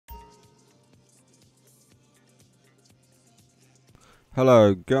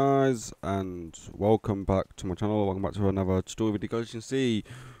Hello guys and welcome back to my channel. Welcome back to another tutorial video. Guys, you can see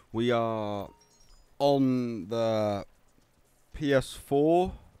we are on the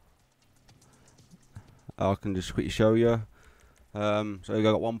PS4. I can just quickly show you. So I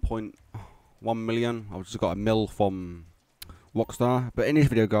got 1.1 million. I've just got a mil from Rockstar. But in this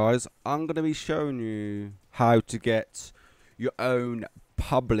video guys, I'm going to be showing you how to get your own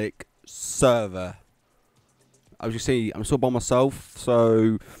public server. As you see, I'm still by myself,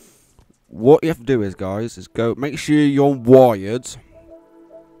 so what you have to do is, guys, is go make sure you're wired.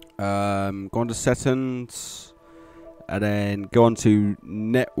 Go on to settings, and then go on to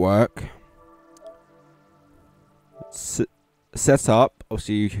network. Set up.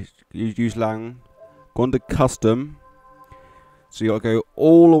 Obviously, you use LAN. Go on to custom. So you got to go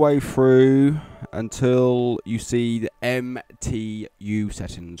all the way through until you see the MTU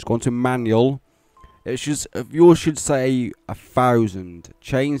settings. Go on to manual. It's just, yours should say 1,000.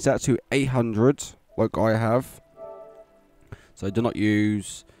 Change that to 800, like I have. So do not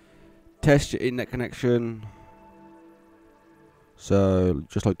use. Test your internet connection. So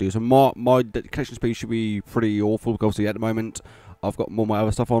just like do. So my connection speed should be pretty awful because obviously at the moment I've got more of my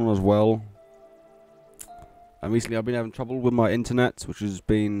other stuff on as well. And recently I've been having trouble with my internet, which has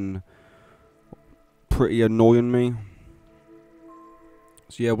been pretty annoying me.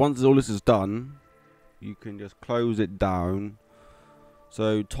 So yeah, once all this is done, you can just close it down.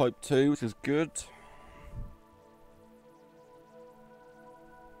 So type 2, which is good.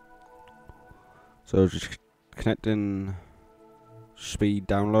 So just connecting speed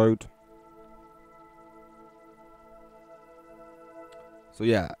download. So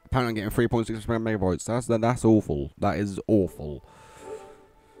yeah, apparently I'm getting 3.6 megabytes. That's awful. That is awful.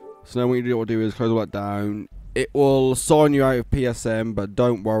 So then what you do is close all that down. It will sign you out of PSN, but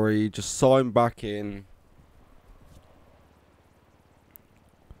don't worry, just sign back in.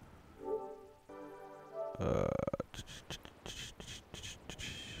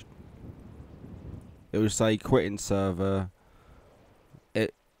 It will say quitting server.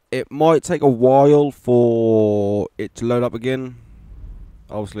 It might take a while for it to load up again.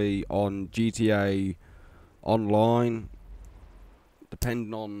 Obviously on GTA Online,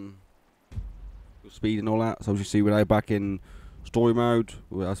 depending on your speed and all that. So as you see, we're now back in story mode.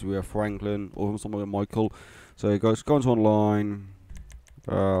 As we have Franklin or someone with Michael. So guys, go into online,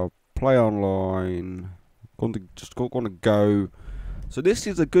 play online. Going to go. So this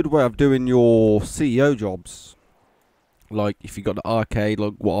is a good way of doing your CEO jobs. Like if you got the arcade,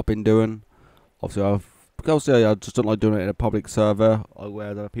 like what I've been doing. Obviously I just don't like doing it in a public server.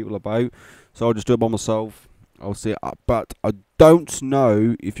 Where there are people about, so I'll just do it by myself. I'll see it up, but I don't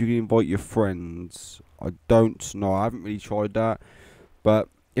know if you can invite your friends. I don't know. I haven't really tried that, but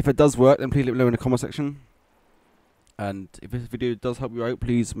if it does work, then please let me know in the comment section. And if this video does help you out,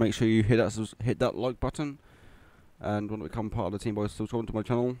 please make sure you hit that like button. And want to become part of the team by subscribing to my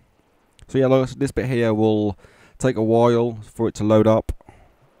channel. So yeah, like this bit here will take a while for it to load up,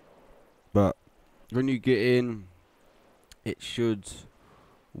 but when you get in, it should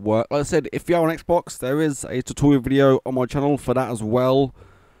work. Like I said, if you're on Xbox, there is a tutorial video on my channel for that as well.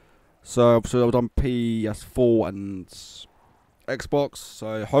 So I've done PS4 and Xbox,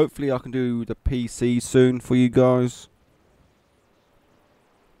 so hopefully I can do the PC soon for you guys.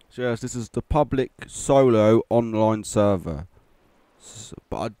 So yes, this is the public solo online server.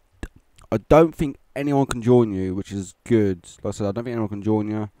 But I don't think anyone can join you, which is good. Like I said, I don't think anyone can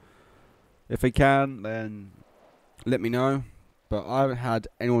join you. If they can, then let me know. But I haven't had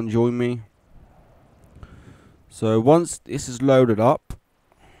anyone join me. So once this is loaded up,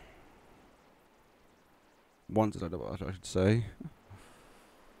 I should say.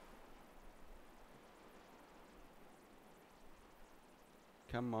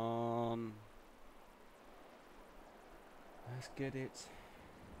 Come on. Let's get it.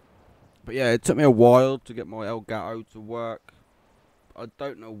 But yeah, it took me a while to get my Elgato to work. I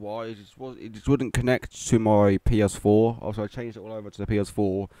don't know why. It just wouldn't connect to my PS4. Also, I changed it all over to the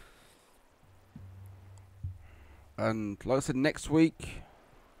PS4. And like I said, next week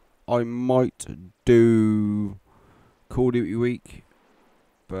I might do Call of Duty week.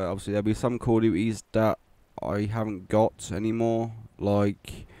 But obviously there'll be some Call of Duties that I haven't got anymore.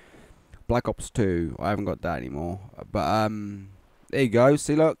 Like Black Ops 2. I haven't got that anymore. But there you go.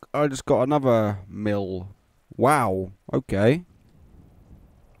 See, look, I just got another mil. Wow. Okay.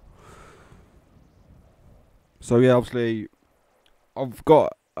 So yeah, obviously, I've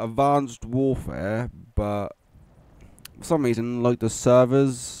got Advanced Warfare, but for some reason, like the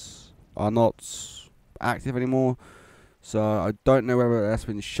servers are not active anymore. So I don't know whether that's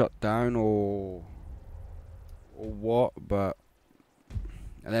been shut down or what, but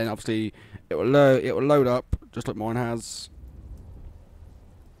and then obviously it will load up just like mine has.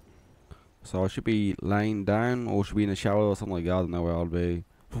 So I should be laying down, or should be in the shower or something like that. I don't know where I'll be.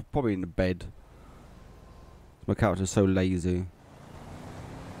 Probably in the bed. My character's so lazy.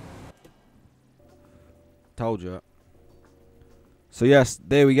 Told you. So yes,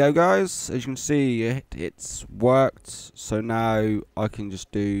 there we go, guys. As you can see, it's worked. So now I can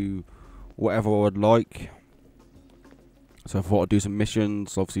just do whatever I would like. So I thought I'd do some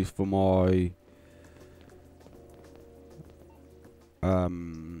missions, obviously for my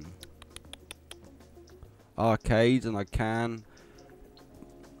arcades, and I can.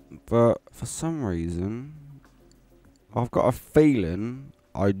 But for some reason, I've got a feeling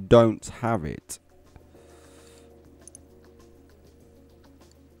I don't have it.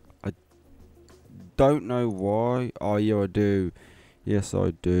 I don't know why. Oh yeah, I do. Yes,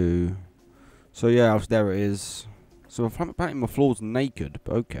 I do. So yeah, there it is. So apparently my floor's naked,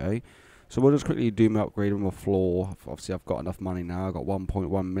 but okay. So we'll just quickly do my upgrade on my floor. Obviously I've got enough money now. I've got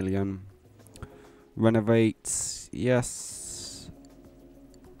 1.1 million. Renovate, yes.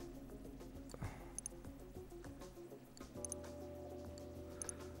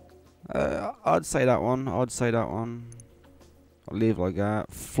 I'd say that one. I'll leave like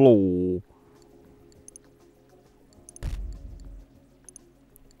that. Floor.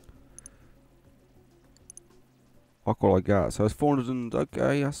 I'll call like that. So it's 400 and,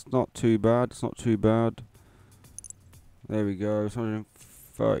 okay, that's not too bad. It's not too bad. There we go. It's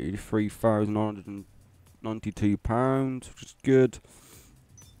 £133,992, which is good.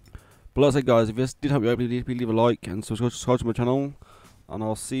 But like I said, guys, if this did help you out, please leave a like and subscribe to my channel. And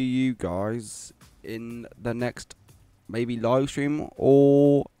I'll see you guys in the next maybe live stream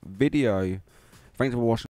or video. Thanks for watching.